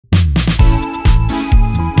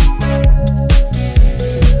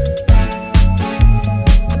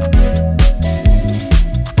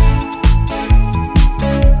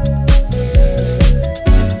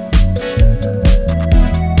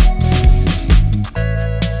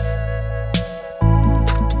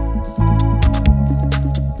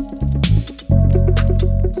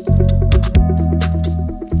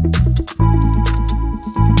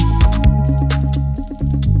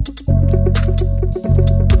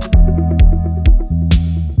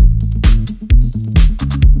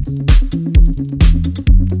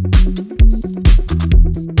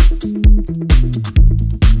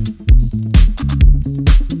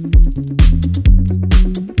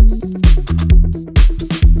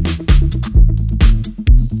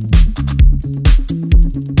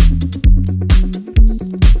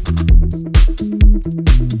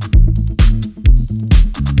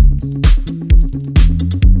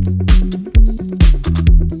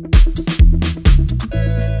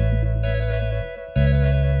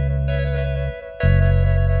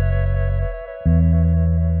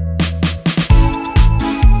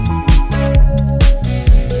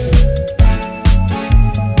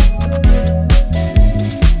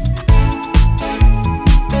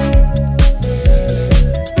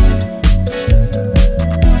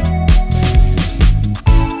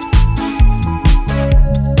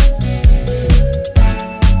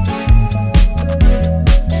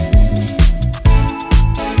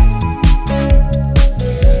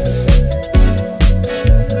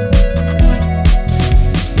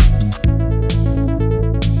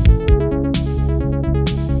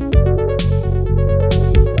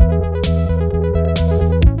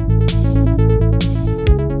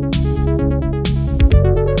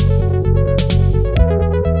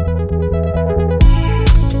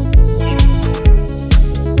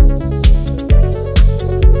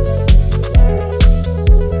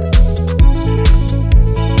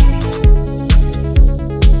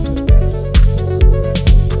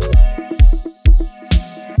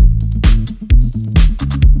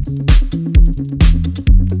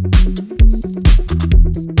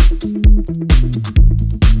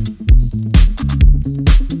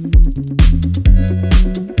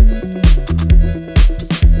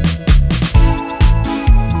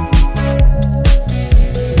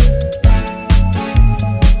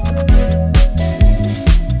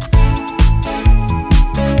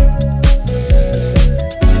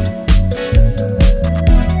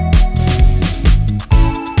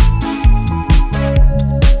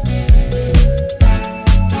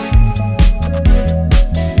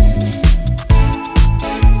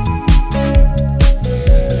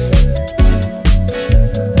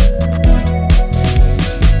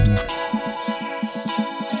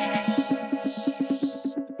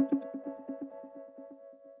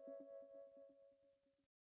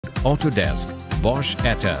Autodesk, Bosch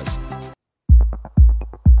Etas.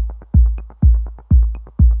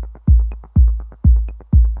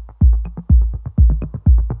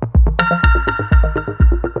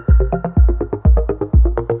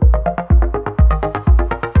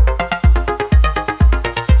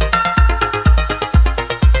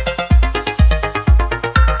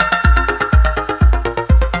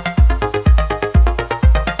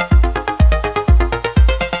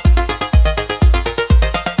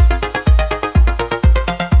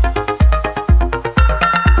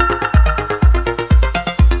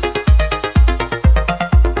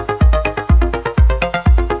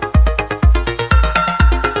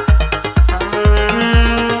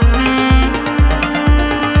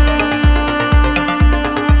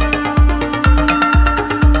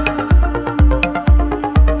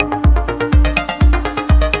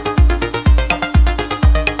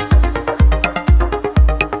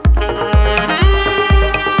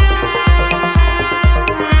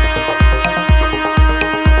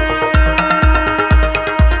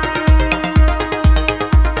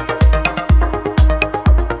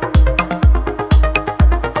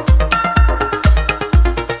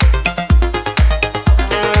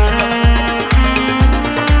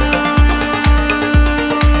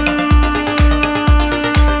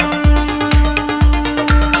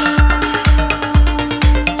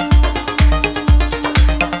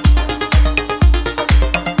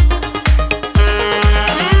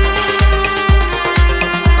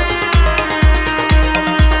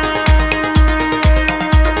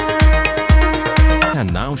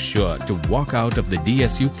 Sure to walk out of the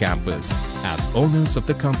DSU campus as owners of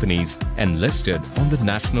the companies enlisted on the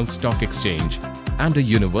National Stock Exchange and a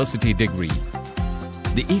university degree.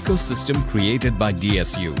 The ecosystem created by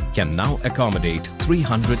DSU can now accommodate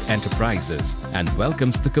 300 enterprises and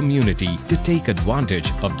welcomes the community to take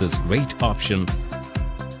advantage of this great option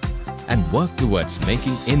and work towards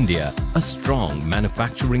making India a strong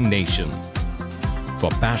manufacturing nation. For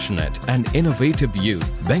passionate and innovative youth,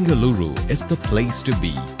 Bengaluru is the place to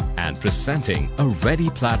be, and presenting a ready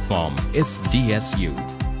platform is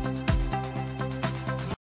DSU.